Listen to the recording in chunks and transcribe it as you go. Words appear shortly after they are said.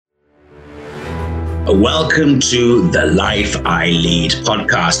Welcome to the Life I Lead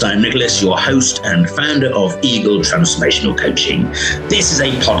podcast. I'm Nicholas, your host and founder of Eagle Transformational Coaching. This is a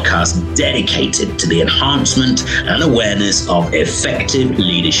podcast dedicated to the enhancement and awareness of effective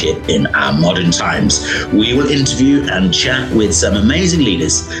leadership in our modern times. We will interview and chat with some amazing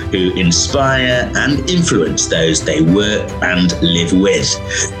leaders who inspire and influence those they work and live with.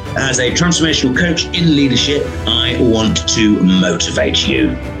 As a transformational coach in leadership, I want to motivate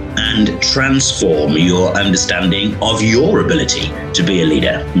you and transform your understanding of your ability to be a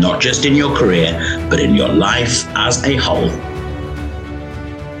leader, not just in your career, but in your life as a whole.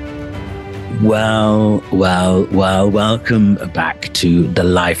 Well, welcome back to the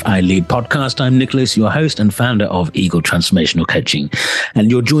Life I Lead podcast. I'm Nicholas, your host and founder of Eagle Transformational Coaching.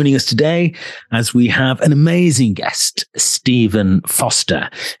 And you're joining us today as we have an amazing guest, Stephen Foster,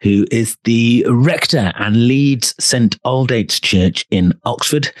 who is the rector and leads St. Aldate's Church in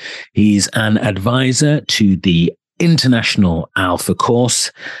Oxford. He's an advisor to the International Alpha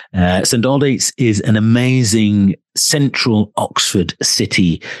course. St. Aldate's is an amazing central Oxford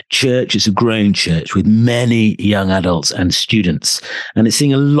city church. It's a growing church with many young adults and students, and it's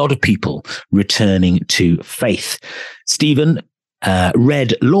seeing a lot of people returning to faith. Stephen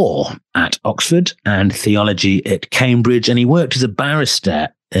read law at Oxford and theology at Cambridge, and he worked as a barrister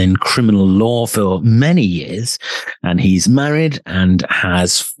in criminal law for many years, and he's married and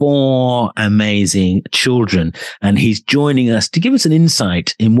has 4 amazing children. And he's joining us to give us an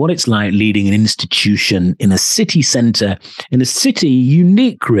insight in what it's like leading an institution in a city centre, in a city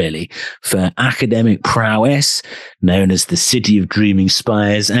unique really for academic prowess, known as the City of Dreaming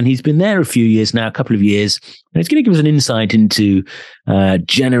Spires. And he's been there a few years now, a couple of years. And it's going to give us an insight into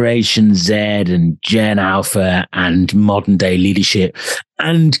Generation Z and Gen Alpha and modern day leadership,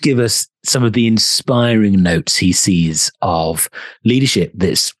 and give us some of the inspiring notes he sees of leadership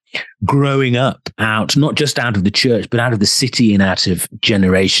that's growing up out, not just out of the church, but out of the city and out of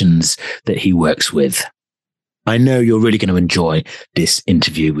generations that he works with. I know you're really going to enjoy this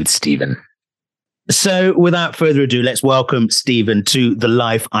interview with Stephen. So without further ado, let's welcome Stephen to the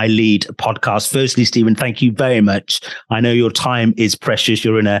Life I Lead podcast. Firstly, Stephen, thank you very much. I know your time is precious.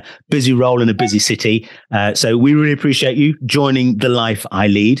 You're in a busy role in a busy city. So we really appreciate you joining the Life I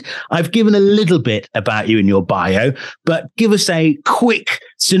Lead. I've given a little bit about you in your bio, but give us a quick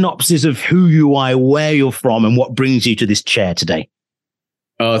synopsis of who you are, where you're from, and what brings you to this chair today.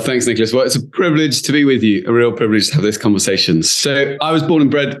 Oh, thanks, Nicholas. Well, it's a privilege to be with you, a real privilege to have this conversation. So I was born and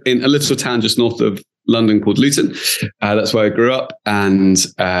bred in a little town just north of London called Luton. That's where I grew up, and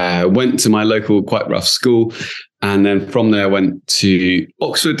went to my local quite rough school. And then from there, I went to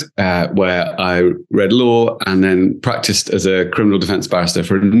Oxford, where I read law and then practiced as a criminal defence barrister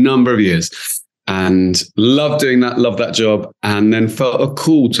for a number of years. And loved doing that, loved that job, and then felt a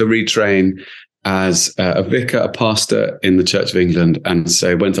call to retrain as a vicar, a pastor in the Church of England. And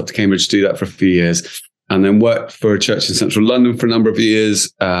so went up to Cambridge to do that for a few years, and then worked for a church in central London for a number of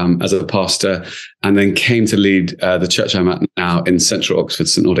years as a pastor, and then came to lead the church I'm at now in central Oxford,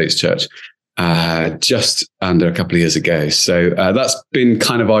 St. Aldate's Church, just under a couple of years ago. So that's been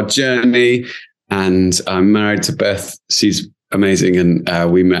kind of our journey. And I'm married to Beth. She's amazing.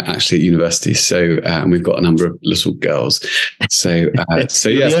 And we met actually at university. So we've got a number of little girls. So You're yes,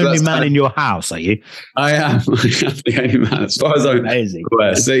 the only man in your house, are you? I am the only man as far as I'm amazing.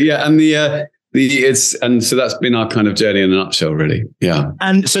 aware. So yeah, and so that's been our kind of journey in a nutshell, really. Yeah.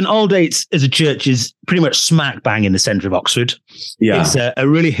 And St. Aldate's as a church is pretty much smack bang in the centre of Oxford. Yeah. It's a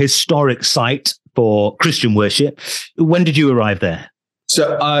really historic site for Christian worship. When did you arrive there?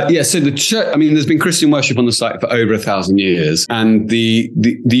 So so the church, I mean, there's been Christian worship on the site for over 1,000 years. And the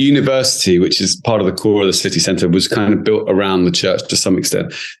university, which is part of the core of the city centre, was kind of built around the church to some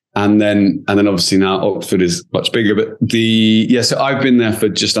extent. And then obviously now Oxford is much bigger. But so I've been there for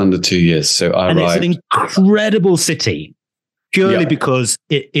just under 2 years. So I arrived. It's an incredible city. Purely because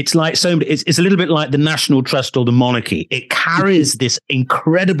it's like it's a little bit like the National Trust or the monarchy. It carries this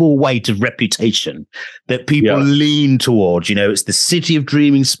incredible weight of reputation that people lean towards. You know, it's the City of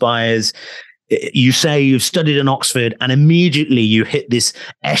Dreaming Spires. You say you've studied in Oxford, and immediately you hit this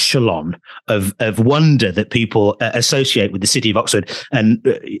echelon of wonder that people associate with the city of Oxford.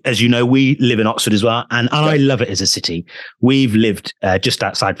 And as you know, we live in Oxford as well, and I love it as a city. We've lived just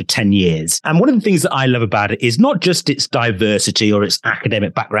outside for 10 years. And one of the things that I love about it is not just its diversity or its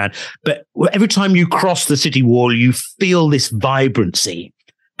academic background, but every time you cross the city wall, you feel this vibrancy.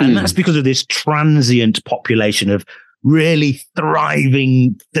 And that's because of this transient population of really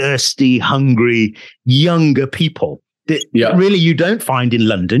thriving, thirsty, hungry, younger people that really you don't find in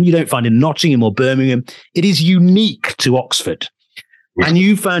London, you don't find in Nottingham or Birmingham. It is unique to Oxford. And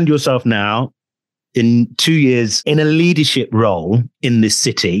you found yourself now in 2 years in a leadership role in this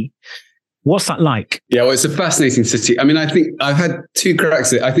city. What's that like? Yeah, well, it's a fascinating city. I mean, I think I've had two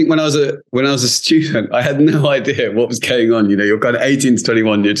cracks at it. I think when I was a student, I had no idea what was going on. You know, you're kind of 18 to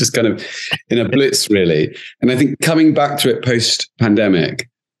 21, you're just kind of in a blitz, really. And I think coming back to it post-pandemic,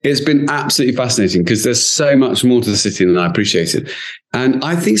 it's been absolutely fascinating because there's so much more to the city than I appreciated. And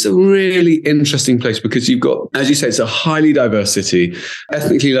I think it's a really interesting place because you've got, as you say, it's a highly diverse city,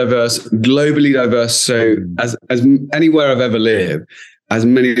 ethnically diverse, globally diverse. So as anywhere I've ever lived, as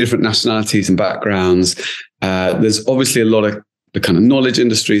many different nationalities and backgrounds. There's obviously a lot of the kind of knowledge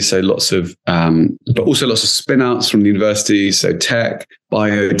industry, so lots of, but also lots of spin outs from the university, so tech,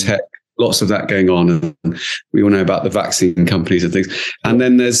 biotech, lots of that going on. And we all know about the vaccine companies and things. And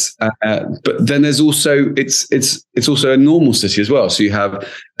then there's, but then there's also, it's also a normal city as well. So you have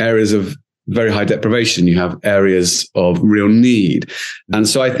areas of very high deprivation, you have areas of real need. And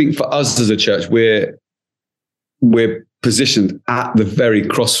so I think for us as a church, we're positioned at the very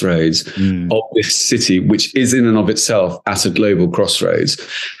crossroads of this city, which is in and of itself at a global crossroads.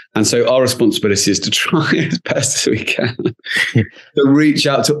 And so our responsibility is to try as best as we can to reach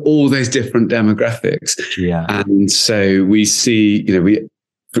out to all those different demographics. Yeah. And so we see,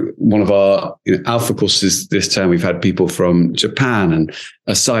 one of our Alpha courses this term, we've had people from Japan and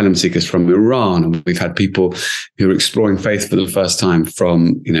asylum seekers from Iran, and we've had people who are exploring faith for the first time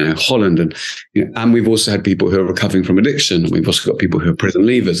from Holland, and we've also had people who are recovering from addiction, and we've also got people who are prison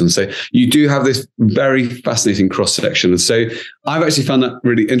leavers. And so you do have this very fascinating cross section. And so I've actually found that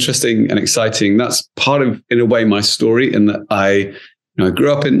really interesting and exciting. That's part of, in a way, my story, in that I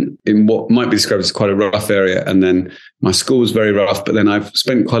grew up in what might be described as quite a rough area, and then my school was very rough, but then I've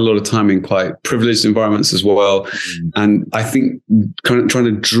spent quite a lot of time in quite privileged environments as well. And I think kind of trying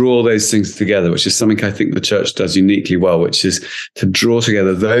to draw those things together, which is something I think the church does uniquely well, which is to draw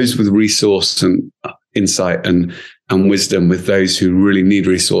together those with resource and insight and wisdom with those who really need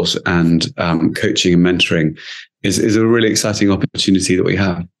resource and coaching and mentoring is a really exciting opportunity that we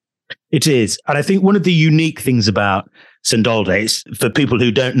have. It is. And I think one of the unique things about St. Aldate's, for people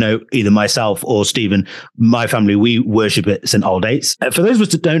who don't know, either myself or Stephen, my family, we worship at St. Aldate's. For those of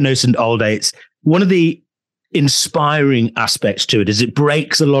us that don't know St. Aldate's, one of the inspiring aspects to it is it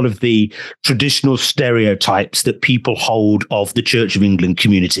breaks a lot of the traditional stereotypes that people hold of the Church of England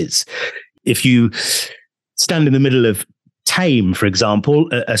communities. If you stand in the middle of Tame, for example,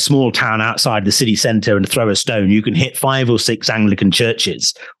 a small town outside the city centre, and throw a stone, you can hit 5 or 6 Anglican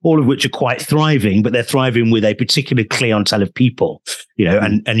churches, all of which are quite thriving, but they're thriving with a particular clientele of people,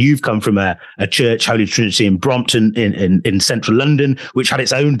 and you've come from a church, Holy Trinity in Brompton in central London, which had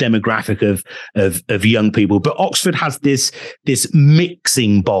its own demographic of young people. But Oxford has this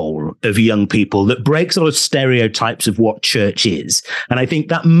mixing bowl of young people that breaks a lot of stereotypes of what church is. And I think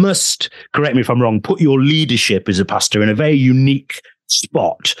that must, correct me if I'm wrong, put your leadership as a pastor in a very unique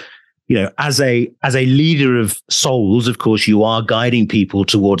spot. As a leader of souls, of course, you are guiding people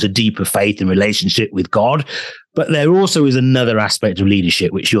towards a deeper faith and relationship with God. But there also is another aspect of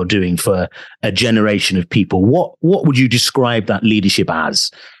leadership which you're doing for a generation of people. What would you describe that leadership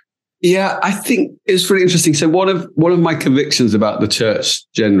as? Yeah, I think it's really interesting. So one of my convictions about the church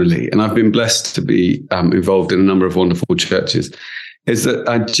generally, and I've been blessed to be involved in a number of wonderful churches, is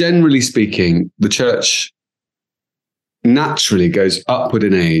that generally speaking, the church naturally goes upward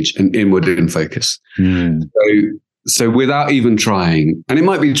in age and inward in focus. So without even trying, and it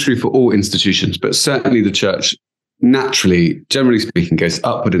might be true for all institutions, but certainly the church naturally, generally speaking, goes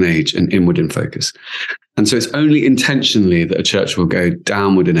upward in age and inward in focus. And so it's only intentionally that a church will go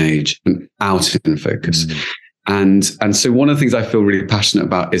downward in age and out in focus. And so one of the things I feel really passionate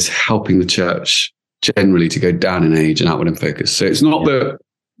about is helping the church generally to go down in age and outward in focus. So it's not that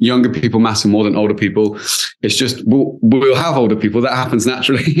younger people matter more than older people. It's just we'll have older people. That happens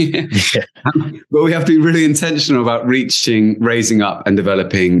naturally. But we have to be really intentional about raising up and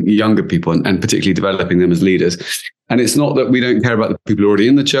developing younger people and particularly developing them as leaders. And it's not that we don't care about the people already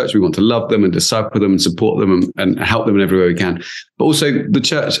in the church. We want to love them and disciple them and support them and help them in every way we can. But also the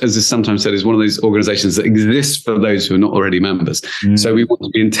church, as is sometimes said, is one of those organizations that exists for those who are not already members. So we want to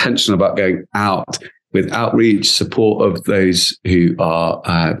be intentional about going out with outreach, support of those who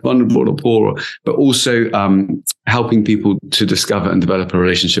are vulnerable or poor, but also helping people to discover and develop a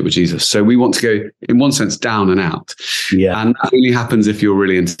relationship with Jesus. So we want to go, in one sense, down and out. Yeah. And that only happens if you're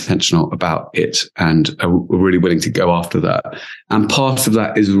really intentional about it and are really willing to go after that. And part of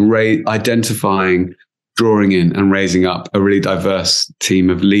that is identifying, drawing in and raising up a really diverse team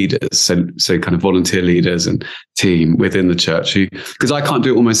of leaders. So kind of volunteer leaders and team within the church because I can't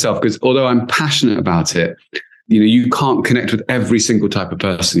do it all myself, because although I'm passionate about it, you can't connect with every single type of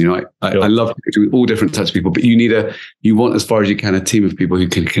person. I love connecting with all different types of people, but you want, as far as you can, a team of people who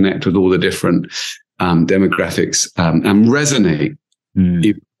can connect with all the different demographics and resonate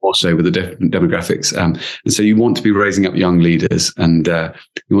even more so with the different demographics. And so you want to be raising up young leaders, and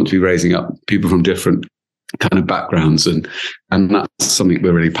you want to be raising up people from different kind of backgrounds, and that's something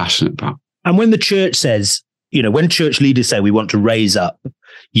we're really passionate about. And when the church says, when church leaders say we want to raise up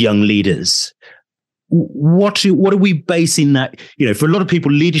young leaders, what are we basing that? For a lot of people,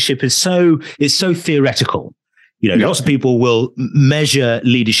 leadership is so theoretical. Lots of people will measure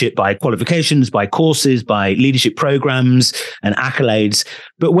leadership by qualifications, by courses, by leadership programs and accolades.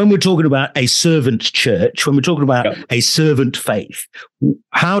 But when we're talking about a servant church, when we're talking about a servant faith,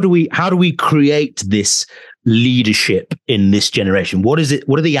 how do we create this leadership in this generation? What is it?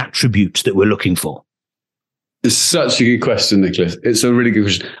 What are the attributes that we're looking for? It's such a good question, Nicholas. It's a really good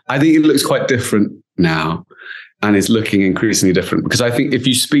question. I think it looks quite different now, and it's looking increasingly different, because I think if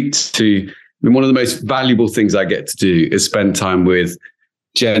you speak to, one of the most valuable things I get to do is spend time with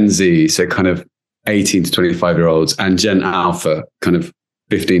Gen Z, so kind of 18 to 25-year-olds, and Gen Alpha, kind of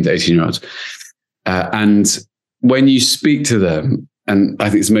 15 to 18-year-olds. And when you speak to them, and I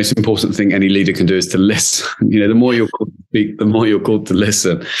think it's the most important thing any leader can do is to listen. The more you're called to speak, the more you're called to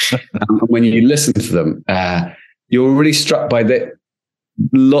listen. And when you listen to them, you're really struck by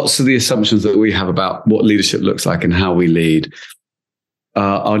lots of the assumptions that we have about what leadership looks like and how we lead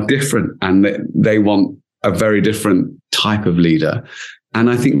are different, and they want a very different type of leader. And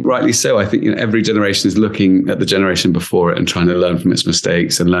I think rightly so. I think every generation is looking at the generation before it and trying to learn from its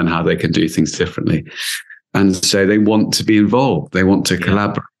mistakes and learn how they can do things differently. And so they want to be involved. They want to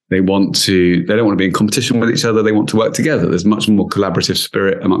collaborate. They don't want to be in competition with each other. They want to work together. There's much more collaborative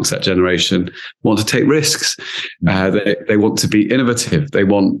spirit amongst that generation. Want to take risks. They want to be innovative. They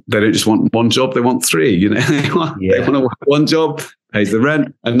don't just want one job. They want three. They want to work one job, pays the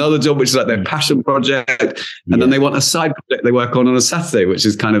rent, another job, which is like their passion project. And then they want a side project they work on a Saturday, which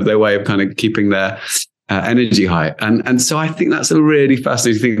is kind of their way of kind of keeping their energy high. And so I think that's a really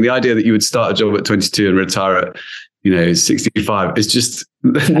fascinating thing. The idea that you would start a job at 22 and retire at 65 is just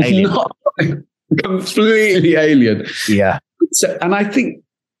not completely alien. Yeah. So, and I think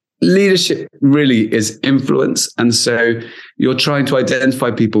leadership really is influence. And so you're trying to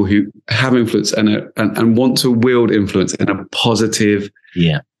identify people who have influence and want to wield influence in a positive,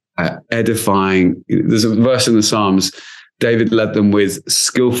 edifying. There's a verse in the Psalms, David led them with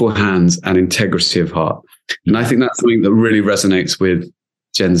skillful hands and integrity of heart. And I think that's something that really resonates with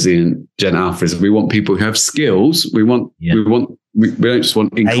Gen Z and Gen Alpha, is we want people who have skills. We don't just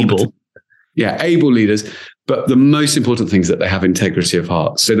want incompetent, able leaders. But the most important thing is that they have integrity of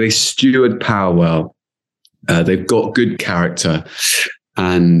heart. So they steward power well. They've got good character,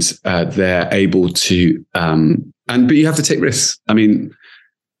 and they're able to. But you have to take risks. I mean,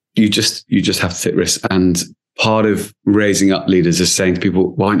 you just have to take risks. And part of raising up leaders is saying to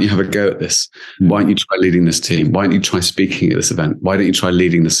people, why don't you have a go at this? Why don't you try leading this team? Why don't you try speaking at this event? Why don't you try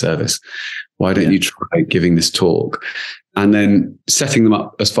leading the service? Why don't you try giving this talk? And then setting them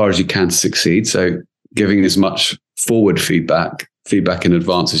up as far as you can to succeed. So giving as much forward feedback in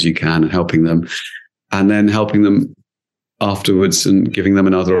advance as you can, and helping them, and then helping them afterwards and giving them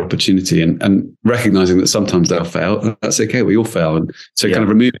another opportunity, and recognizing that sometimes they'll fail. That's okay. We all fail. And so kind of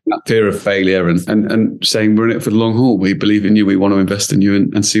removing that fear of failure and saying, we're in it for the long haul. We believe in you. We want to invest in you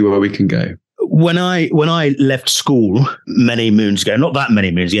and see where we can go. When I left school many moons ago, not that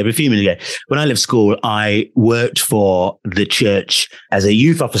many moons ago, but a few moons ago, when I left school, I worked for the church as a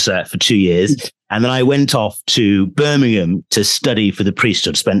youth officer for 2 years. And then I went off to Birmingham to study for the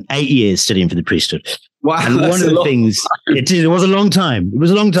priesthood, spent 8 years studying for the priesthood. Wow. And one of the things, it was a long time. It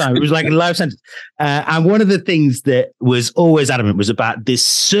was a long time. It was like a life sentence. And one of the things that was always adamant was about this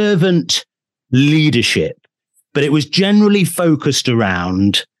servant leadership, but it was generally focused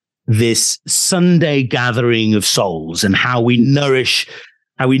around this Sunday gathering of souls and how we nourish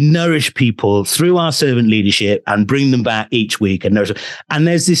people through our servant leadership and bring them back each week and nourish them. And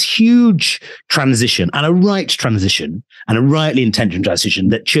there's this huge transition, and a right transition, and a rightly intentioned transition,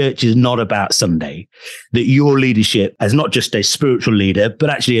 that church is not about Sunday, that your leadership as not just a spiritual leader, but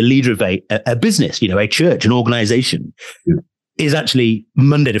actually a leader of a business, a church, an organization, is actually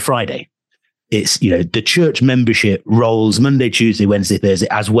Monday to Friday. It's, the church membership rolls Monday, Tuesday, Wednesday, Thursday,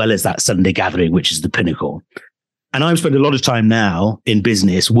 as well as that Sunday gathering, which is the pinnacle. And I've spent a lot of time now in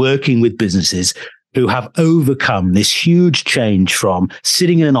business working with businesses who have overcome this huge change from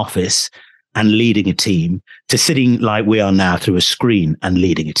sitting in an office and leading a team to sitting like we are now through a screen and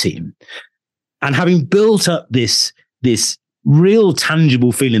leading a team. And having built up this real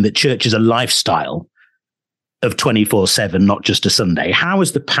tangible feeling that church is a lifestyle, of 24/7, not just a Sunday. How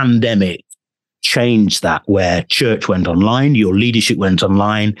has the pandemic changed that, where church went online, your leadership went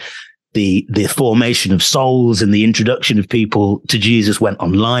online, the formation of souls and the introduction of people to Jesus went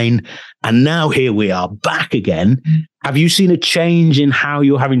online, and now here we are back again. Have you seen a change in how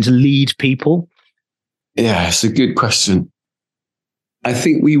you're having to lead people? Yeah, it's a good question. I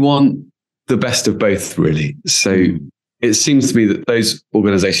think we want the best of both, really. So it seems to me that those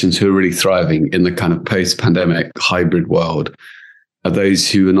organizations who are really thriving in the kind of post-pandemic hybrid world are those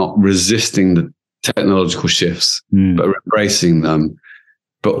who are not resisting the technological shifts, but are embracing them,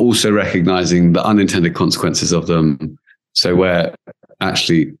 but also recognizing the unintended consequences of them. So where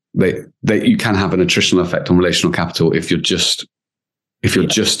actually you can have an attritional effect on relational capital if you're just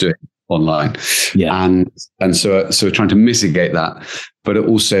doing online. Yeah. And so we're trying to mitigate that, but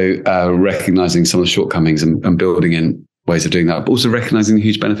also recognizing some of the shortcomings and building in ways of doing that, but also recognizing the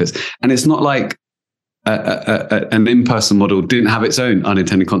huge benefits. And it's not like an in-person model didn't have its own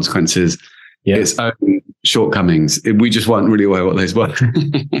unintended consequences, its own shortcomings. We just weren't really aware what those were.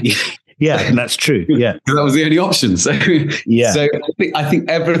 Yeah, that's true. Yeah, that was the only option. So so I think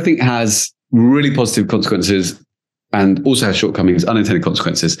everything has really positive consequences and also has shortcomings, unintended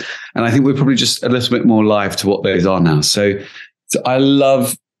consequences. And I think we're probably just a little bit more alive to what those are now. So I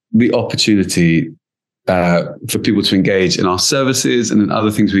love the opportunity for people to engage in our services and in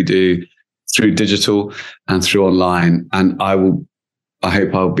other things we do through digital and through online. And I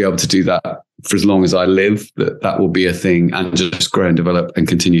hope I'll be able to do that for as long as I live, that will be a thing, and just grow and develop and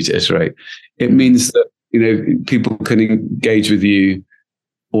continue to iterate. It means that, people can engage with you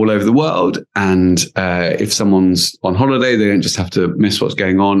all over the world. And if someone's on holiday, they don't just have to miss what's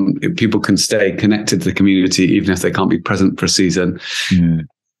going on. People can stay connected to the community, even if they can't be present for a season.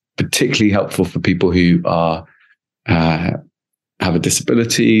 Particularly helpful for people who are have a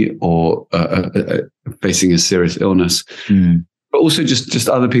disability or facing a serious illness. But also just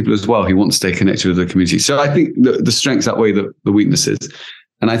other people as well who want to stay connected with the community. So I think the strengths outweigh the weaknesses.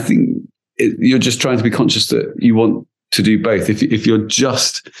 And I think you're just trying to be conscious that you want to do both. If you're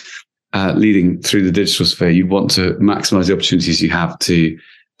just leading through the digital sphere, you want to maximize the opportunities you have to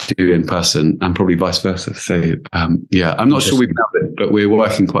do in person, and probably vice versa. So I'm not sure we've nailed it, but we're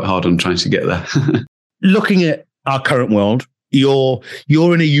working quite hard on trying to get there. Looking at our current world, you're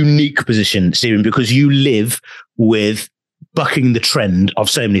in a unique position, Stephen, because you live with bucking the trend of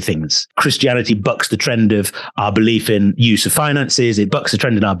so many things. Christianity bucks the trend of our belief in use of finances. It bucks the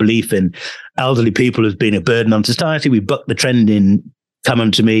trend in our belief in elderly people as being a burden on society. We buck the trend in come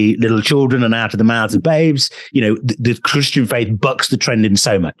unto me, little children, and out of the mouths of babes. The Christian faith bucks the trend in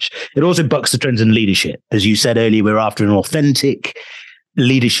so much. It also bucks the trends in leadership. As you said earlier, we're after an authentic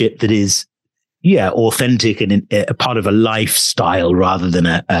leadership that is authentic and a part of a lifestyle rather than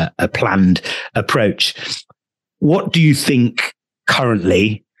a planned approach. What do you think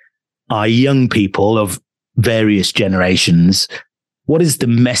currently our young people of various generations, what is the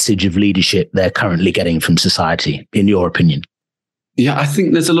message of leadership they're currently getting from society, in your opinion? Yeah, I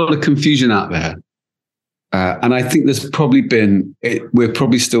think there's a lot of confusion out there. And I think there's probably we're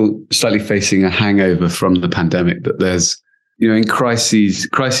probably still slightly facing a hangover from the pandemic, that there's, in crises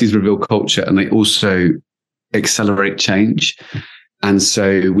reveal culture, and they also accelerate change. And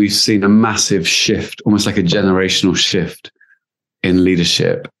so we've seen a massive shift, almost like a generational shift in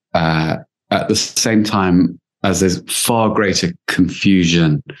leadership, at the same time as there's far greater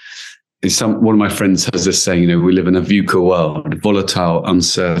confusion. One of my friends has this saying, we live in a VUCA world, volatile,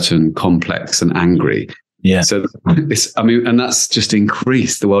 uncertain, complex, and angry. Yeah. So and that's just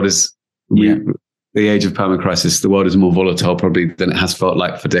increased. The world is, the age of permacrisis, the world is more volatile probably than it has felt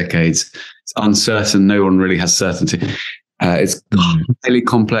like for decades. It's uncertain. No one really has certainty. It's highly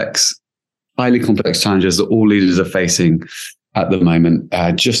complex challenges that all leaders are facing at the moment,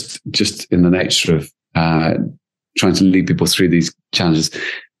 just in the nature of trying to lead people through these challenges.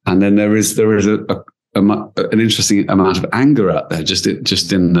 And then there is an interesting amount of anger out there, just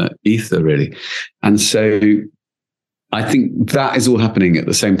in the ether, really. And so I think that is all happening at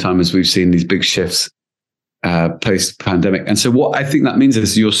the same time as we've seen these big shifts post-pandemic. And so what I think that means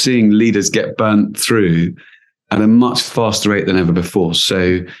is you're seeing leaders get burnt through at a much faster rate than ever before.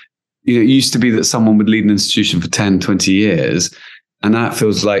 So, it used to be that someone would lead an institution for 10, 20 years. And that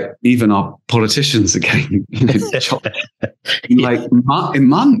feels like even our politicians are getting, chopped in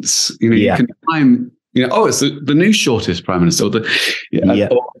months. You can time, it's the new shortest prime minister.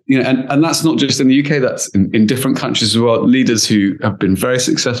 And that's not just in the UK, that's in different countries as well. Leaders who have been very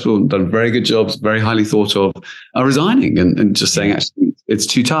successful and done very good jobs, very highly thought of, are resigning and just saying, actually, it's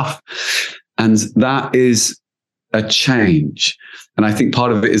too tough. And that is a change. And I think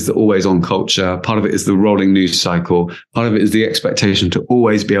part of it is the always on culture. Part of it is the rolling news cycle. Part of it is the expectation to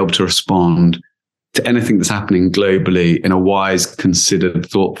always be able to respond to anything that's happening globally in a wise, considered,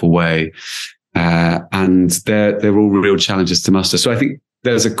 thoughtful way. And they're all real challenges to muster. So I think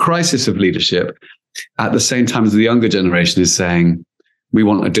there's a crisis of leadership at the same time as the younger generation is saying, we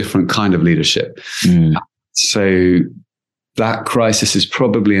want a different kind of leadership. So that crisis is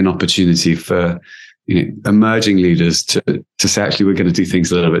probably an opportunity for emerging leaders to say, actually, we're going to do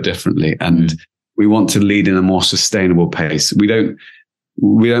things a little bit differently. And we want to lead in a more sustainable pace. We don't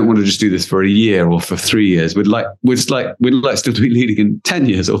want to just do this for a year or for 3 years. We'd like still to be leading in 10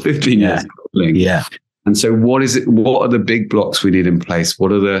 years or 15 years. Yeah. And so what is it? What are the big blocks we need in place?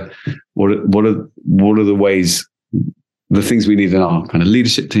 What are the ways, the things we need in our kind of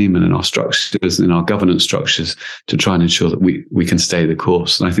leadership team and in our structures and in our governance structures to try and ensure that we can stay the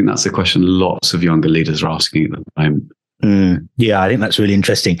course? And I think that's a question lots of younger leaders are asking at the moment. Yeah, I think that's really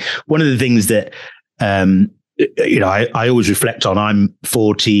interesting. One of the things that I always reflect on, I'm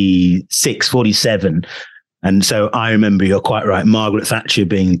 46, 47. And so I remember, you're quite right, Margaret Thatcher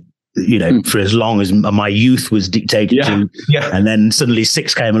being, for as long as my youth was dictated to. Yeah. And then suddenly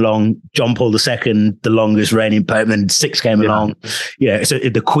 6 came along, John Paul II, the longest reigning pope, and then 6 came along. So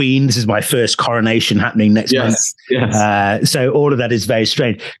the Queen, this is my first coronation happening next month. Yes. So all of that is very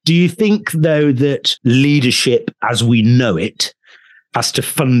strange. Do you think, though, that leadership as we know it has to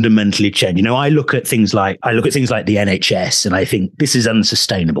fundamentally change? I look at things like the NHS and I think this is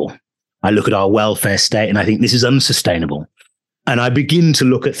unsustainable. I look at our welfare state and I think this is unsustainable. And I begin to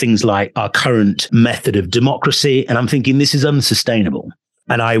look at things like our current method of democracy and I'm thinking this is unsustainable.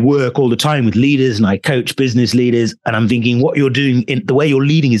 And I work all the time with leaders and I coach business leaders and I'm thinking what you're doing, the way you're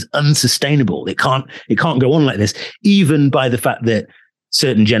leading is unsustainable. It can't go on like this, even by the fact that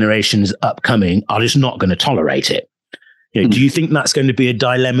certain generations upcoming are just not going to tolerate it. Do you think that's going to be a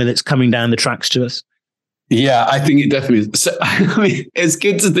dilemma that's coming down the tracks to us? Yeah, I think it definitely is. So, it's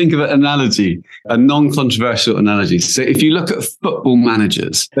good to think of an analogy, a non-controversial analogy. So if you look at football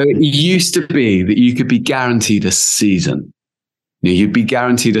managers, it used to be that you could be guaranteed a season. You'd be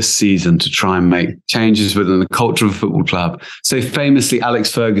guaranteed a season to try and make changes within the culture of a football club. So famously,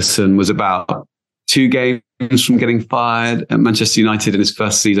 Alex Ferguson was about 2 games from getting fired at Manchester United in his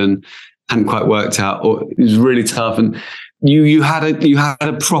first season. Hadn't quite worked out, or it was really tough. And you had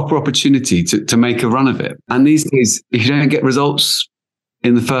a proper opportunity to make a run of it. And these days, if you don't get results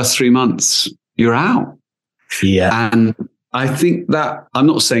in the first 3 months, you're out. Yeah. And I think that, I'm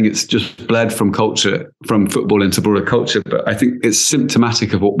not saying it's just bled from culture, from football into broader culture, but I think it's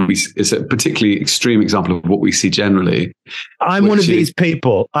symptomatic of it's a particularly extreme example of what we see generally. I'm one of these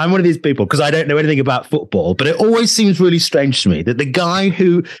people because I don't know anything about football, but it always seems really strange to me that the guy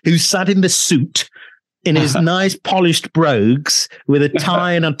who sat in the suit in his nice polished brogues with a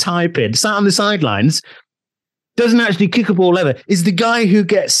tie and a tie pin, sat on the sidelines, doesn't actually kick a ball ever, is the guy who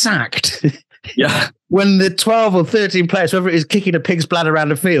gets sacked. Yeah. When the 12 or 13 players, whoever it is, kicking a pig's bladder around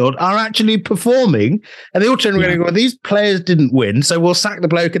the field, are actually performing, and they all turn around and go, well, these players didn't win, so we'll sack the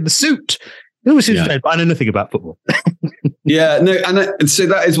bloke in the suit. It always seems strange, but I know nothing about football. Yeah, no, and so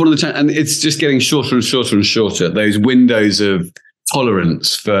that is one of the and it's just getting shorter and shorter and shorter. Those windows of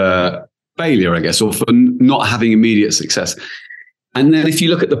tolerance for failure, I guess, or for not having immediate success. And then if you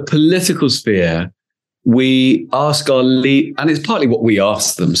look at the political sphere, we ask our and it's partly what we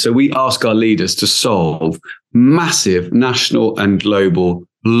ask them. So we ask our leaders to solve massive national and global,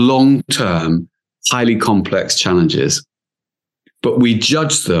 long-term, highly complex challenges, but we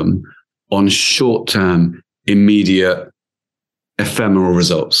judge them on short-term, immediate, ephemeral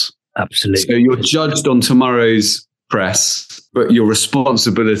results. Absolutely. So you're judged on tomorrow's press, but your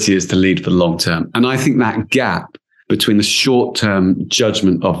responsibility is to lead for the long term. And I think that gap between the short-term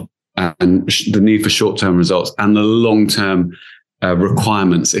judgment of and the need for short-term results and the long-term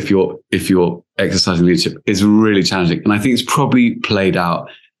requirements, if you're exercising leadership, is really challenging. And I think it's probably played out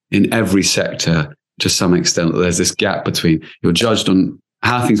in every sector to some extent. That there's this gap between you're judged on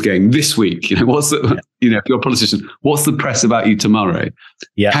how things are going this week. If you're a politician, what's the press about you tomorrow?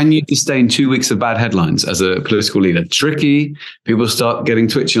 Yeah. Can you sustain 2 weeks of bad headlines as a political leader? Tricky. People start getting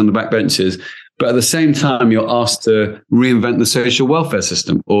twitchy on the back benches. But at the same time, you're asked to reinvent the social welfare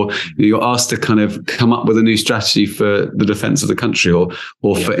system, or you're asked to kind of come up with a new strategy for the defense of the country or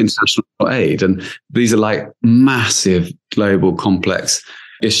for international aid. And these are like massive, global, complex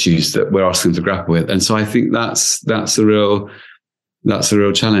issues that we're asking to grapple with. And so I think that's a real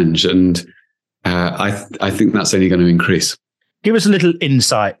challenge. And I think that's only going to increase. Give us a little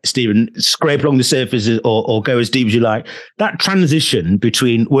insight, Stephen. Scrape along the surface or go as deep as you like. That transition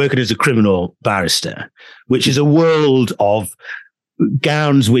between working as a criminal barrister, which is a world of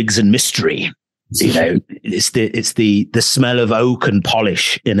gowns, wigs, and mystery. You know, it's the smell of oak and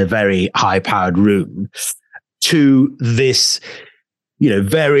polish in a very high-powered room, to this, you know,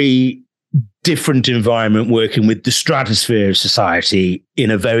 very different environment, working with the stratosphere of society in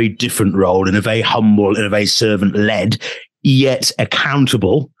a very different role, in a very humble, in a very servant-led, yet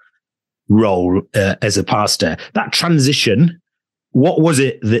accountable role as a pastor. That transition, what was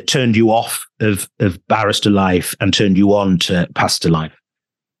it that turned you off of barrister life and turned you on to pastor life?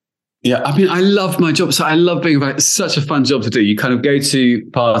 Yeah, I mean, I love my job. So I love being about. It's such a fun job to do. You kind of go to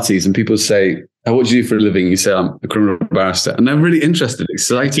parties and people say, "Oh, what do you do for a living?" You say, "I'm a criminal barrister," and they're really interested,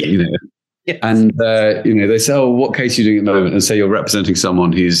 excited, you know. Yes. And you know, they say, "Oh, what case are you doing at the moment?" And say you're representing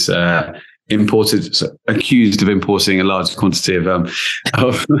someone who's accused of importing a large quantity of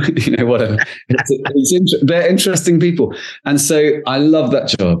you know, whatever. They're interesting people. And so I love that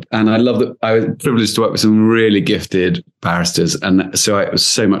job. And I love that I was privileged to work with some really gifted barristers. And so it was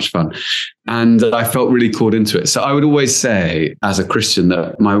so much fun. And I felt really called into it. So I would always say, as a Christian,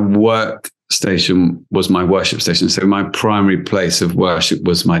 that my work station was my worship station. So my primary place of worship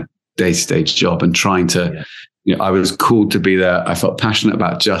was my day-to-day job, and trying to, you know, I was called to be there. I felt passionate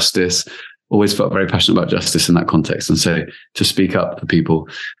about justice. Always felt very passionate about justice in that context. And so to speak up for people,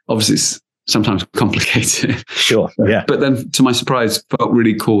 obviously it's sometimes complicated. Sure. Yeah. But then to my surprise, felt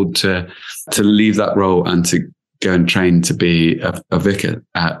really called to leave that role and to go and train to be a vicar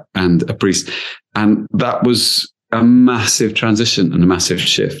and a priest. And that was a massive transition and a massive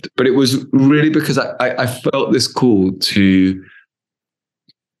shift. But it was really because I felt this call to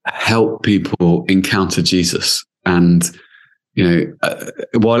help people encounter Jesus. And you know,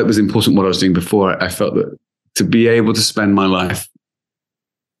 while it was important what I was doing before, I felt that to be able to spend my life,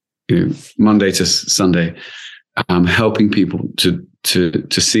 you know, Monday to Sunday, helping people to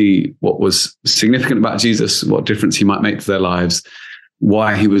see what was significant about Jesus, what difference he might make to their lives,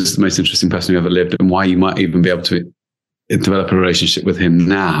 why he was the most interesting person who ever lived, and why you might even be able to develop a relationship with him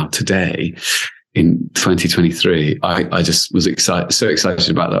now, today, in 2023, I just was so excited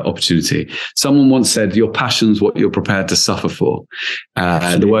about that opportunity. Someone once said, "Your passion's what you're prepared to suffer for."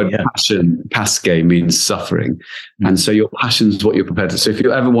 The word passion, pasque, means suffering. Mm-hmm. And so your passion's what you're prepared to. So if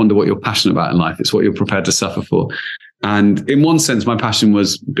you ever wonder what you're passionate about in life, it's what you're prepared to suffer for. And in one sense, my passion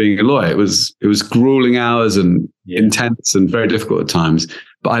was being a lawyer. It was grueling hours and intense and very difficult at times.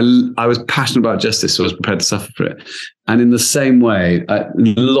 But I was passionate about justice, so I was prepared to suffer for it. And in the same way,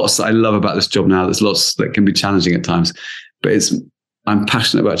 lots that I love about this job now. There's lots that can be challenging at times, but I'm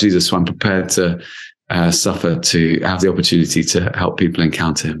passionate about Jesus, so I'm prepared to suffer to have the opportunity to help people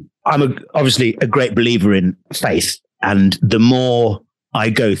encounter him. I'm obviously a great believer in faith, and the more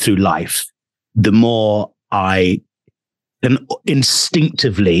I go through life, the more I can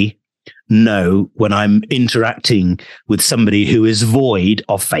instinctively know when I'm interacting with somebody who is void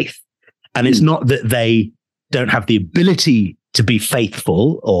of faith. And it's not that they don't have the ability to be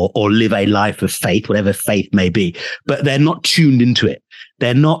faithful or live a life of faith, whatever faith may be, but they're not tuned into it.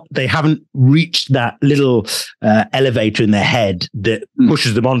 They haven't reached that little elevator in their head that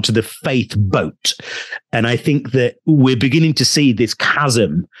pushes them onto the faith boat. And I think that we're beginning to see this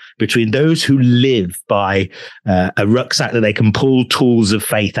chasm between those who live by a rucksack that they can pull tools of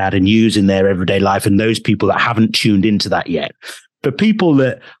faith out and use in their everyday life, and those people that haven't tuned into that yet. For people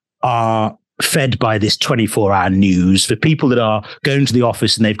that are fed by this 24-hour news, for people that are going to the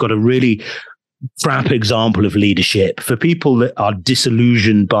office and they've got a really crap example of leadership, for people that are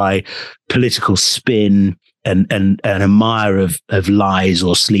disillusioned by political spin and a mire of lies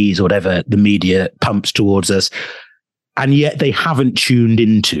or sleaze or whatever the media pumps towards us, and yet they haven't tuned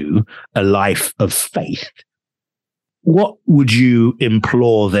into a life of faith, what would you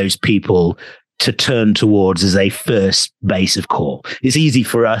implore those people to turn towards as a first base of call? It's easy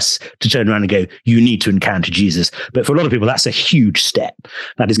for us to turn around and go, you need to encounter Jesus. But for a lot of people, that's a huge step.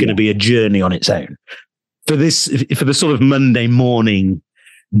 That is going to be a journey on its own. For the sort of Monday morning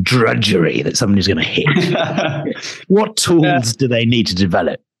drudgery that somebody's going to hit, what tools do they need to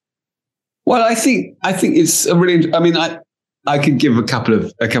develop? Well, I think it's a really, I mean, I could give a couple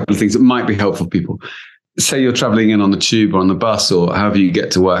of things that might be helpful for people. Say you're traveling in on the tube or on the bus or however you get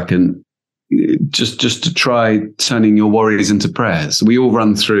to work, and just to try turning your worries into prayers. We all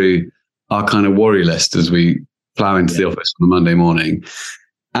run through our kind of worry list as we plow into the office on a Monday morning.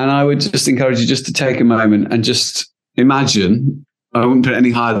 And I would just encourage you just to take a moment and just imagine I wouldn't put it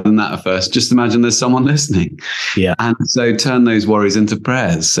any higher than that at first. Just imagine there's someone listening. Yeah. And so turn those worries into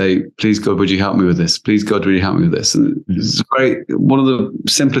prayers. Say, please, God, would you help me with this? Please, God, would you help me with this? And it's one of the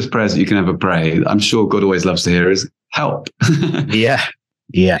simplest prayers that you can ever pray. I'm sure God always loves to hear is help. Yeah.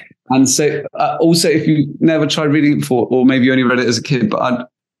 Yeah. And so also, if you never tried reading it before, or maybe you only read it as a kid, but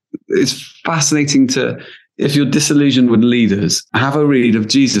it's fascinating if you're disillusioned with leaders, have a read of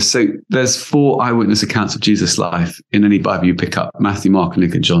Jesus. So there's 4 eyewitness accounts of Jesus' life in any Bible you pick up: Matthew, Mark,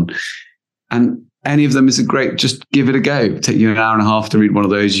 Luke, and John. And any of them is just give it a go. Take you an hour and a half to read one of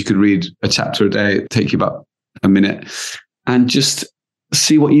those. You could read a chapter a day. It'd take you about a minute, and just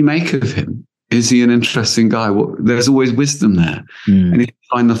see what you make of him. Is he an interesting guy? There's always wisdom there. And if you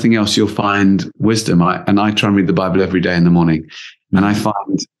find nothing else, you'll find wisdom. I try and read the Bible every day in the morning. And I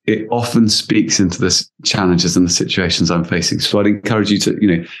find it often speaks into the challenges and the situations I'm facing. So I'd encourage you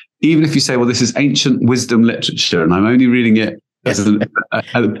to, even if you say, well, this is ancient wisdom literature, and I'm only reading it as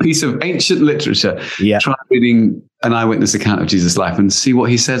a piece of ancient literature, try reading an eyewitness account of Jesus' life and see what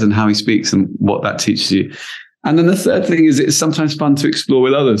he says and how he speaks and what that teaches you. And then the third thing is it's sometimes fun to explore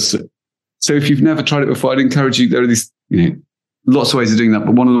with others. So if you've never tried it before, I'd encourage you. There are these, lots of ways of doing that.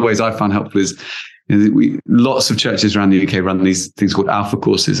 But one of the ways I find helpful is lots of churches around the UK run these things called Alpha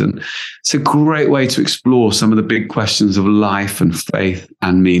courses. And it's a great way to explore some of the big questions of life and faith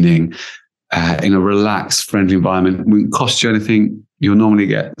and meaning in a relaxed, friendly environment. It won't cost you anything. You'll normally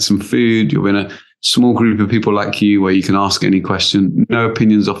get some food. You're in a small group of people like you where you can ask any question. No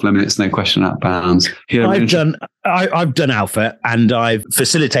opinions off limits, no question out of bounds. I've done Alpha, and I've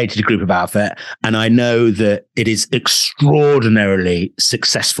facilitated a group of Alpha, and I know that it is extraordinarily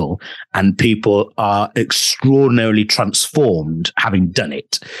successful and people are extraordinarily transformed having done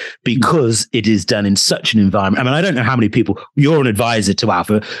it, because it is done in such an environment. I mean, I don't know how many people, you're an advisor to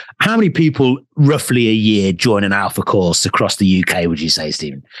Alpha, how many people roughly a year join an Alpha course across the UK, would you say,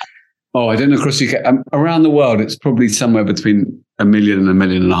 Stephen? Oh, I don't know across the UK. Around the world, it's probably somewhere between 1 million and 1.5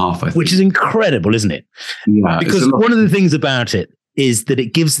 million, I think. Which is incredible, isn't it? Yeah, because one of the things about it is that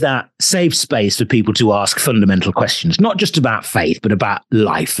it gives that safe space for people to ask fundamental questions, not just about faith, but about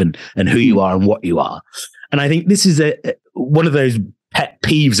life and who you are and what you are. And I think this is one of those pet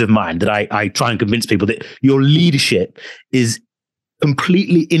peeves of mine that I try and convince people that your leadership is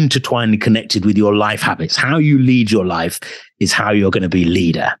completely intertwined and connected with your life habits. How you lead your life is how you're going to be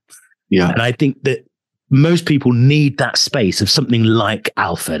leader. Yeah. And I think that most people need that space of something like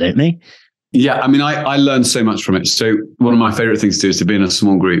Alpha, don't they? Yeah. I mean, I learned so much from it. So one of my favorite things to do is to be in a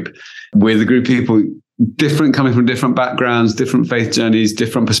small group with a group of people coming from different backgrounds, different faith journeys,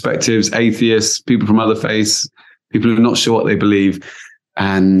 different perspectives, atheists, people from other faiths, people who are not sure what they believe,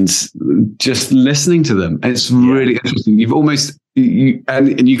 and just listening to them. It's really interesting. You've almost,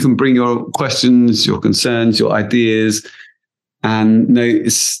 and you can bring your questions, your concerns, your ideas, and know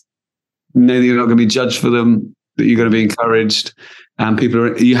that you're not going to be judged for them, that you're going to be encouraged, and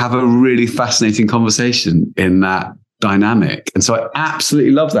you have a really fascinating conversation in that dynamic. And so I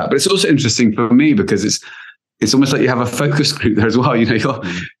absolutely love that. But it's also interesting for me because it's almost like you have a focus group there as well.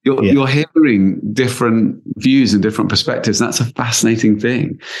 You're hearing different views and different perspectives, and that's a fascinating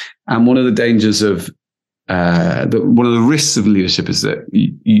thing. And one of the dangers of one of the risks of leadership is that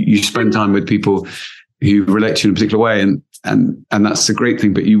you spend time with people who relate to you in a particular way, and that's a great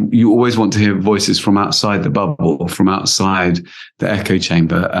thing. But you always want to hear voices from outside the bubble, from outside the echo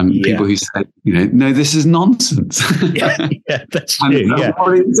chamber, and people who say, no, this is nonsense. Yeah, that's true. What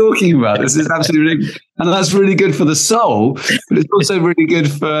are you talking about? This is absolutely ridiculous. And that's really good for the soul, but it's also really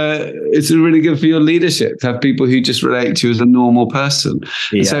good for your leadership to have people who just relate to you as a normal person.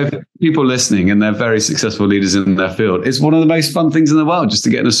 Yeah. So people listening, and they're very successful leaders in their field, it's one of the most fun things in the world, just to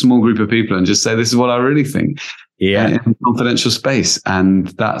get in a small group of people and just say, this is what I really think. Yeah. In a confidential space. And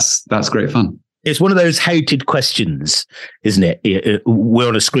that's great fun. It's one of those hated questions, isn't it? We're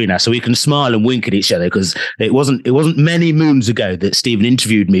on a screen now, so we can smile and wink at each other, because it wasn't many moons ago that Stephen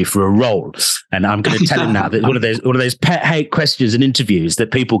interviewed me for a role, and I'm going to tell him now that one of those pet hate questions and interviews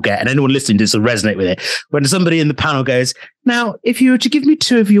that people get, and anyone listening to this will resonate with it. When somebody in the panel goes, "Now, if you were to give me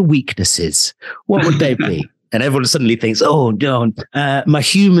 2 of your weaknesses, what would they be?" And everyone suddenly thinks, "Oh no, my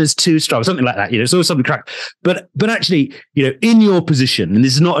humor's too strong," something like that. It's always something crack. But actually, in your position, and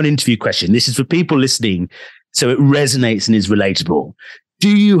this is not an interview question, this is for people listening, so it resonates and is relatable. Do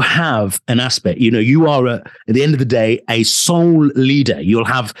you have an aspect? You are at the end of the day a soul leader. You'll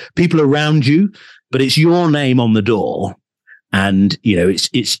have people around you, but it's your name on the door, and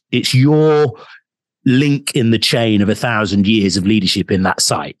it's your link in the chain of 1,000 years of leadership in that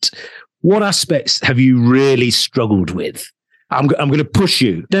site. What aspects have you really struggled with I'm going to push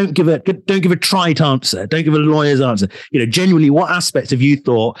you. Don't give a trite answer. Don't give a lawyer's answer. Genuinely, what aspects have you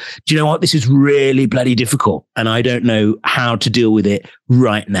thought, do you know what? This is really bloody difficult and I don't know how to deal with it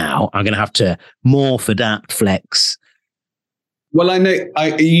right now. I'm going to have to morph, adapt, flex. Well, I know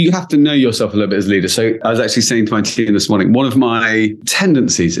you have to know yourself a little bit as a leader. So I was actually saying to my team this morning, one of my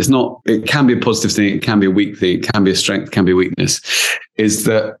tendencies, it can be a positive thing, it can be a weak thing, it can be a strength, it can be a weakness, is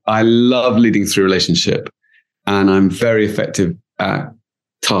that I love leading through relationship and I'm very effective at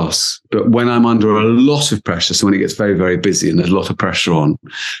tasks. But when I'm under a lot of pressure, so when it gets very, very busy and there's a lot of pressure on,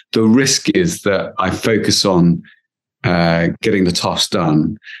 the risk is that I focus on getting the task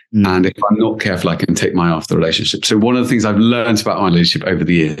done. And if I'm not careful, I can take my eye off the relationship. So one of the things I've learned about my leadership over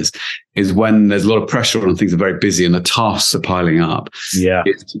the years is when there's a lot of pressure on, things are very busy and the tasks are piling up,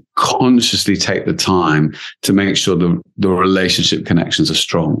 is to consciously take the time to make sure the relationship connections are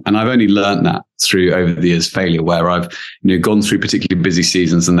strong. And I've only learned that through over the years failure, where I've gone through particularly busy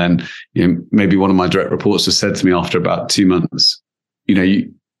seasons, and then maybe one of my direct reports has said to me after about 2 months,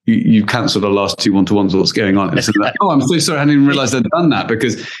 you cancelled the last 2 one-to-ones. What's going on? And so like, oh, I'm so sorry. I hadn't even realized I'd done that,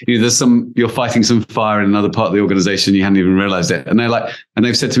 because you're fighting some fire in another part of the organization. You hadn't even realized it. And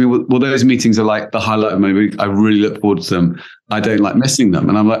they've said to me, well, those meetings are like the highlight of my week. I really look forward to them. I don't like missing them.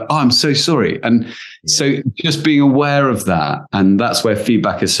 And I'm like, oh, I'm so sorry. And so just being aware of that. And that's where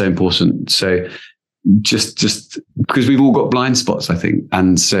feedback is so important. So just because we've all got blind spots, I think.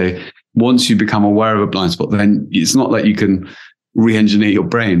 And so once you become aware of a blind spot, then it's not like you can re-engineer your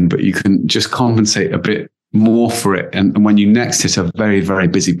brain, but you can just compensate a bit more for it. And when you next hit a very, very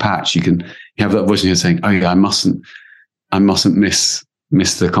busy patch, you have that voice in here saying, oh yeah, I mustn't miss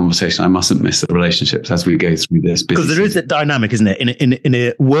the conversation. I mustn't miss the relationships as we go through this. Because there is that dynamic, isn't it? In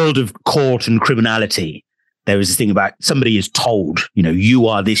a world of court and criminality, there is this thing about somebody is told, you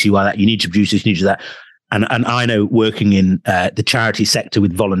are this, you are that, you need to produce this, you need to do that. And I know working in the charity sector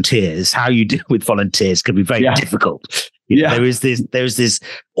with volunteers, how you deal with volunteers can be very difficult. There is this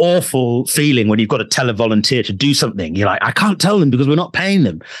awful feeling when you've got to tell a volunteer to do something. You're like, I can't tell them because we're not paying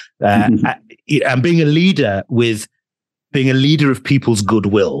them. And being a leader of people's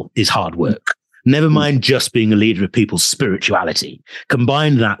goodwill is hard work. Never mind just being a leader of people's spirituality.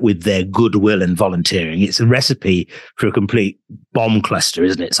 Combine that with their goodwill and volunteering. It's a recipe for a complete bomb cluster,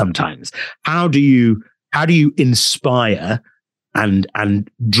 isn't it? Sometimes. How do you inspire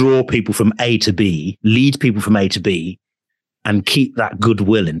and draw people from A to B, lead people from A to B, and keep that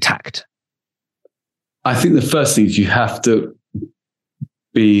goodwill intact? I think the first thing is you have to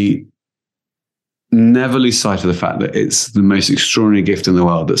never lose sight of the fact that it's the most extraordinary gift in the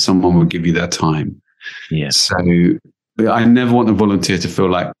world that someone will give you their time. Yes. So I never want a volunteer to feel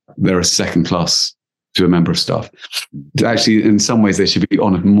like they're a second class to a member of staff. Actually, in some ways, they should be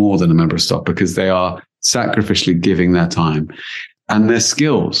honored more than a member of staff, because they are sacrificially giving their time and their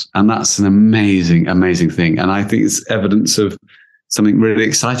skills. And that's an amazing, amazing thing. And I think it's evidence of something really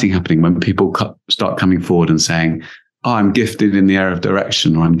exciting happening when people start coming forward and saying, oh, I'm gifted in the area of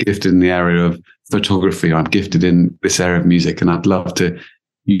direction, or I'm gifted in the area of photography, or I'm gifted in this area of music, and I'd love to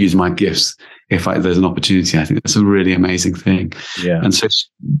use my gifts if there's an opportunity. I think that's a really amazing thing. Yeah. And so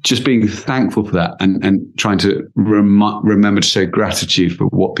just being thankful for that and trying to remember to show gratitude for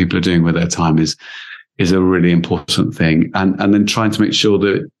what people are doing with their time is a really important thing. And then trying to make sure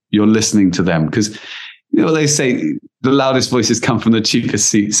that you're listening to them, because they say the loudest voices come from the cheapest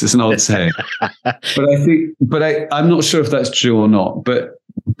seats. It's an old saying, I'm not sure if that's true or not. But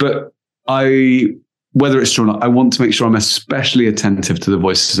whether it's true or not, I want to make sure I'm especially attentive to the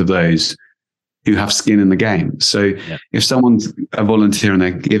voices of those who have skin in the game. So if someone's a volunteer and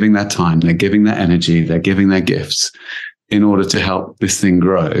they're giving their time, they're giving their energy, they're giving their gifts in order to help this thing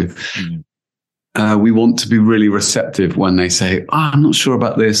grow, we want to be really receptive when they say, I'm not sure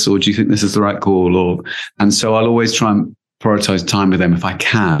about this, or do you think this is the right call? And so I'll always try and prioritize time with them if I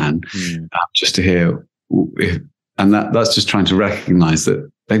can, just to hear. And that's just trying to recognize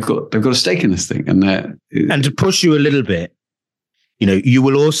that they've got a stake in this thing, and to push you a little bit. You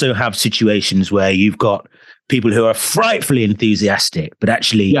will also have situations where you've got people who are frightfully enthusiastic, but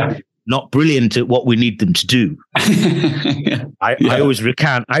actually not brilliant at what we need them to do. I always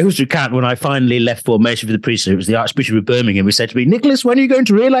recount when I finally left formation for the priesthood. It was the Archbishop of Birmingham who said to me, Nicholas, when are you going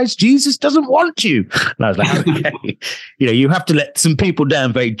to realize Jesus doesn't want you? And I was like, okay. You have to let some people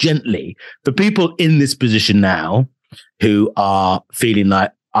down very gently. For people in this position now who are feeling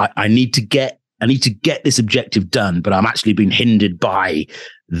like, I need to get this objective done, but I'm actually being hindered by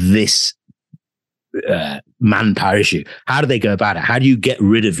this manpower issue. How do they go about it? How do you get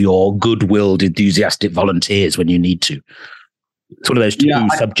rid of your good-willed, enthusiastic volunteers when you need to? It's one of those two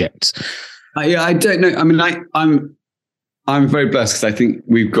subjects. I don't know. I mean, I'm very blessed because I think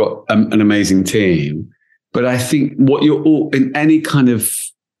we've got an amazing team. But I think what you're all in any kind of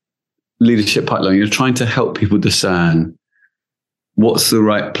leadership pipeline, you're trying to help people discern what's the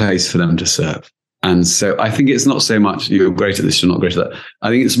right place for them to serve. And so I think it's not so much you're great at this, you're not great at that. I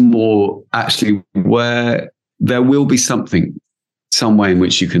think it's more actually where there will be something, some way in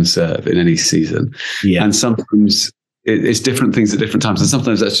which you can serve in any season. Yeah. And sometimes it's different things at different times. And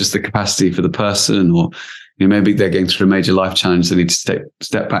sometimes that's just the capacity for the person, or maybe they're going through a major life challenge. They need to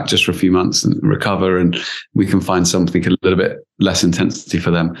step back just for a few months and recover, and we can find something a little bit less intensity for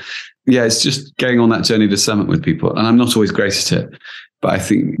them. Yeah, it's just going on that journey to discernment with people. And I'm not always great at it, but I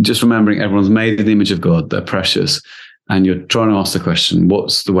think just remembering everyone's made in the image of God, they're precious. And you're trying to ask the question,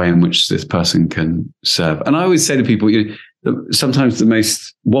 what's the way in which this person can serve? And I always say to people, sometimes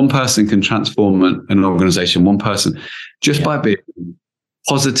one person can transform an organization, one person, just by being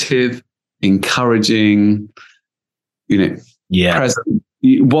positive, encouraging, present.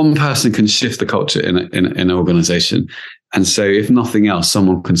 One person can shift the culture in an organization. And so if nothing else,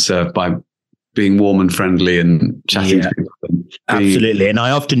 someone can serve by being warm and friendly and chatting to people. Absolutely. And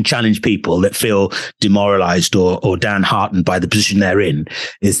I often challenge people that feel demoralized or downhearted by the position they're in,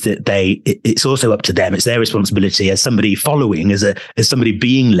 is that it's also up to them. It's their responsibility as somebody following, as somebody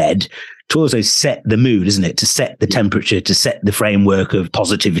being led, to also set the mood, isn't it? To set the temperature, to set the framework of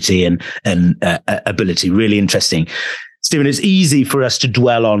positivity and ability. Really interesting. Stephen, it's easy for us to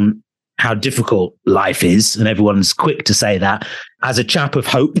dwell on how difficult life is, and everyone's quick to say that. As a chap of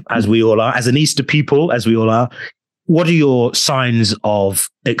hope, as we all are, as an Easter people, as we all are, what are your signs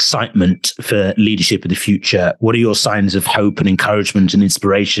of excitement for leadership of the future? What are your signs of hope and encouragement and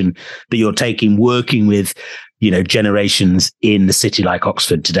inspiration that you're taking, working with, generations in a city like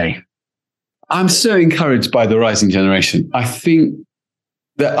Oxford today? I'm so encouraged by the rising generation. I think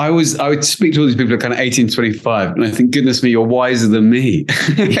that I would speak to all these people who are kind of 18 to 25, and I think, goodness me, you're wiser than me.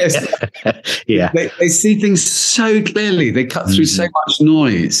 Yeah. They see things so clearly. They cut through so much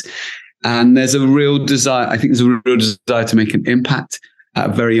noise. And there's a real desire. I think there's a real desire to make an impact at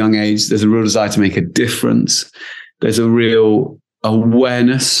a very young age. There's a real desire to make a difference. There's a real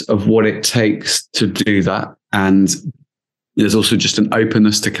awareness of what it takes to do that. And there's also just an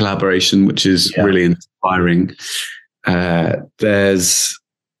openness to collaboration, which is really inspiring. There's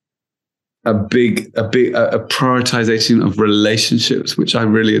a prioritization of relationships, which I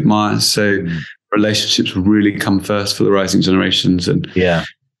really admire. So relationships really come first for the rising generations, and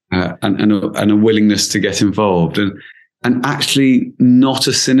a willingness to get involved, and actually not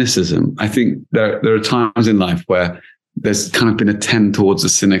a cynicism. I think there are times in life where there's kind of been a tend towards the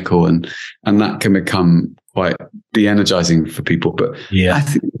cynical, and that can become quite de-energizing for people. But I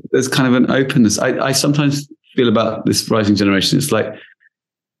think there's kind of an openness. I sometimes feel about this rising generation. It's like,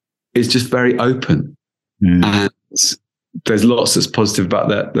 it's just very open, and there's lots that's positive about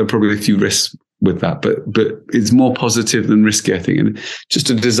that. There are probably a few risks with that, but it's more positive than risky, I think. And just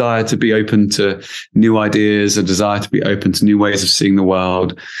a desire to be open to new ideas, a desire to be open to new ways of seeing the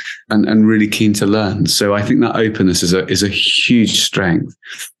world, and really keen to learn. So I think that openness is a huge strength.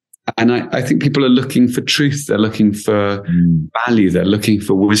 And I think people are looking for truth. They're looking for value. They're looking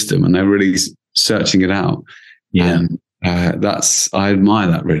for wisdom, and they're really searching it out. Yeah. And I admire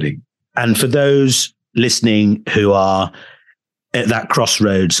that, really. And for those listening who are at that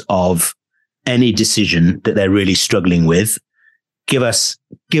crossroads of any decision that they're really struggling with, give us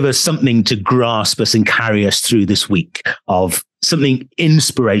something to grasp us and carry us through this week, of something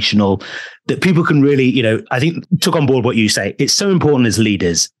inspirational that people can really, I think, took on board what you say. It's so important as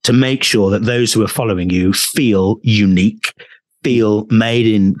leaders to make sure that those who are following you feel unique, feel made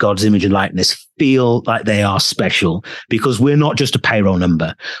in God's image and likeness, feel like they are special, because we're not just a payroll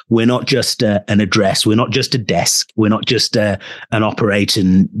number. We're not just an address. We're not just a desk. We're not just an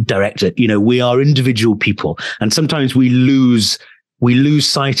operating director. We are individual people. And sometimes we lose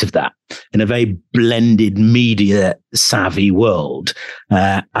sight of that in a very blended, media savvy world.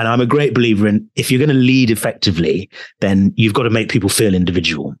 And I'm a great believer in, if you're going to lead effectively, then you've got to make people feel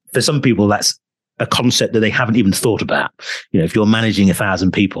individual. For some people, that's a concept that they haven't even thought about. If you're managing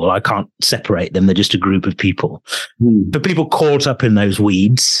 1,000 people, I can't separate them. They're just a group of people. For people caught up in those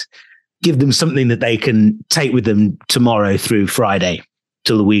weeds, give them something that they can take with them tomorrow through Friday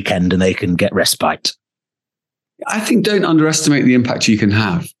till the weekend, and they can get respite. I think don't underestimate the impact you can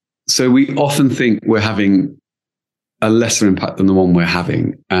have. So we often think we're having a lesser impact than the one we're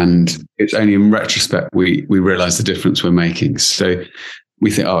having. And it's only in retrospect we realize the difference we're making. So we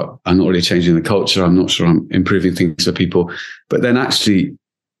think, I'm not really changing the culture. I'm not sure I'm improving things for people. But then actually,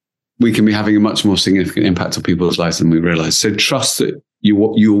 we can be having a much more significant impact on people's lives than we realize. So trust that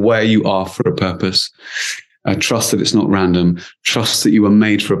you're where you are for a purpose. Trust that it's not random. Trust that you were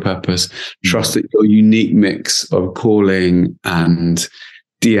made for a purpose. Trust that your unique mix of calling and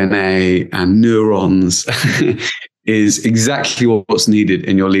DNA and neurons is exactly what's needed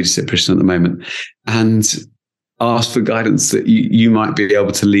in your leadership position at the moment. And ask for guidance that you might be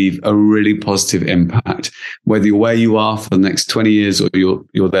able to leave a really positive impact, whether you're where you are for the next 20 years or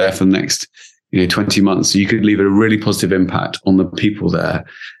you're there for the next 20 months. You could leave a really positive impact on the people there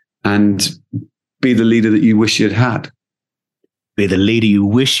and be the leader that you wish you'd had. Be the leader you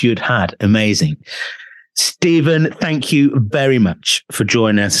wish you'd had. Amazing. Stephen, thank you very much for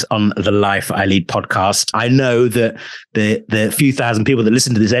joining us on the Life I Lead podcast. I know that the few thousand people that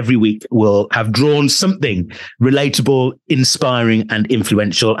listen to this every week will have drawn something relatable, inspiring, and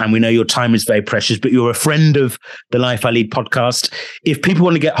influential. And we know your time is very precious, but you're a friend of the Life I Lead podcast. If people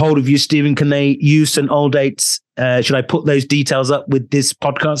want to get hold of you, Stephen, can they use St. Aldate's? Should I put those details up with this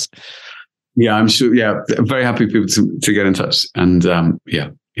podcast? Yeah, I'm sure. Yeah, I'm very happy for people to get in touch. And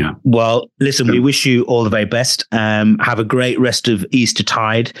yeah. Well, listen, we wish you all the very best. Have a great rest of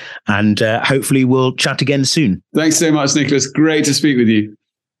Eastertide, and hopefully we'll chat again soon. Thanks so much, Nicholas. Great to speak with you.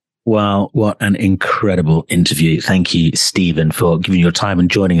 Well, what an incredible interview. Thank you, Stephen, for giving your time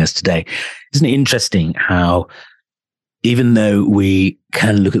and joining us today. Isn't it interesting how, even though we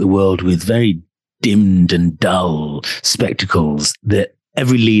can look at the world with very dimmed and dull spectacles, that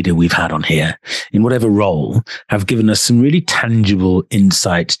every leader we've had on here, in whatever role, have given us some really tangible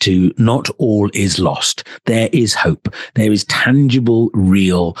insight to not all is lost. There is hope. There is tangible,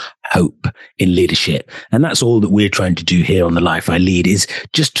 real hope in leadership. And that's all that we're trying to do here on The Life I Lead, is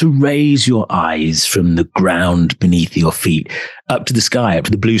just to raise your eyes from the ground beneath your feet up to the sky, up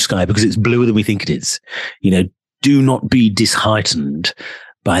to the blue sky, because it's bluer than we think it is. Do not be disheartened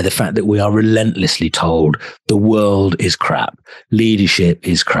by the fact that we are relentlessly told the world is crap, leadership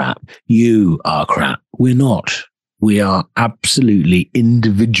is crap, you are crap. We're not. We are absolutely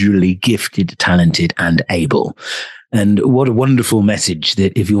individually gifted, talented, and able. And what a wonderful message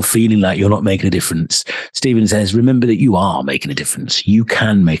that if you're feeling like you're not making a difference, Stephen says, remember that you are making a difference. You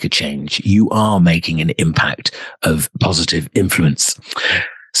can make a change. You are making an impact of positive influence.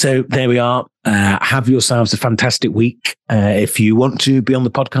 So there we are. Have yourselves a fantastic week. If you want to be on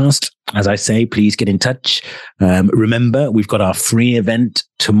the podcast, as I say, please get in touch. Remember, we've got our free event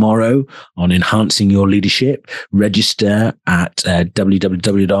tomorrow on enhancing your leadership. Register at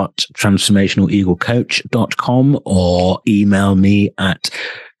www.transformationaleaglecoach.com or email me at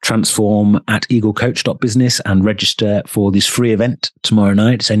transform@eaglecoach.business and register for this free event tomorrow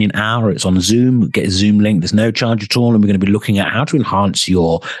night. It's only an hour. It's on Zoom. Get a Zoom link. There's no charge at all. And we're going to be looking at how to enhance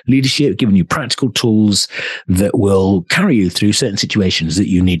your leadership, giving you practical tools that will carry you through certain situations that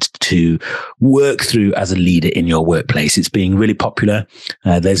you need to work through as a leader in your workplace. It's being really popular.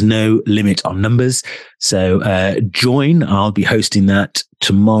 There's no limit on numbers. So join. I'll be hosting that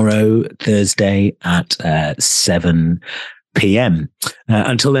tomorrow, Thursday at 7 p.m.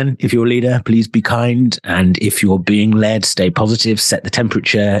 Until then, if you're a leader, please be kind. And if you're being led, stay positive, set the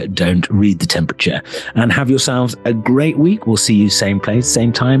temperature, don't read the temperature, and have yourselves a great week. We'll see you same place,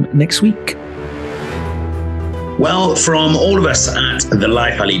 same time next week. Well, from all of us at the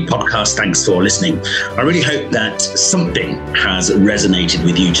Life I Lead podcast, thanks for listening. I really hope that something has resonated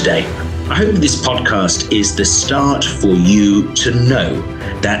with you today. I hope this podcast is the start for you to know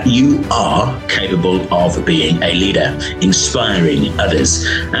that you are capable of being a leader, inspiring others,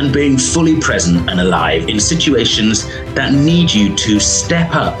 and being fully present and alive in situations that need you to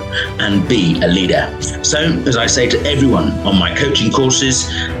step up and be a leader. So, as I say to everyone on my coaching courses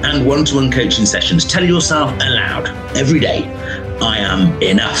and one-to-one coaching sessions, tell yourself aloud every day, I am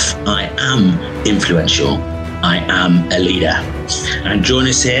enough, I am influential, I am a leader. And join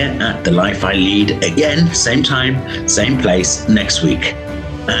us here at The Life I Lead again, same time, same place next week.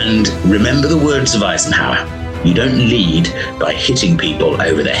 And remember the words of Eisenhower, you don't lead by hitting people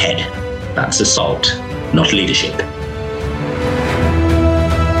over the head. That's assault, not leadership.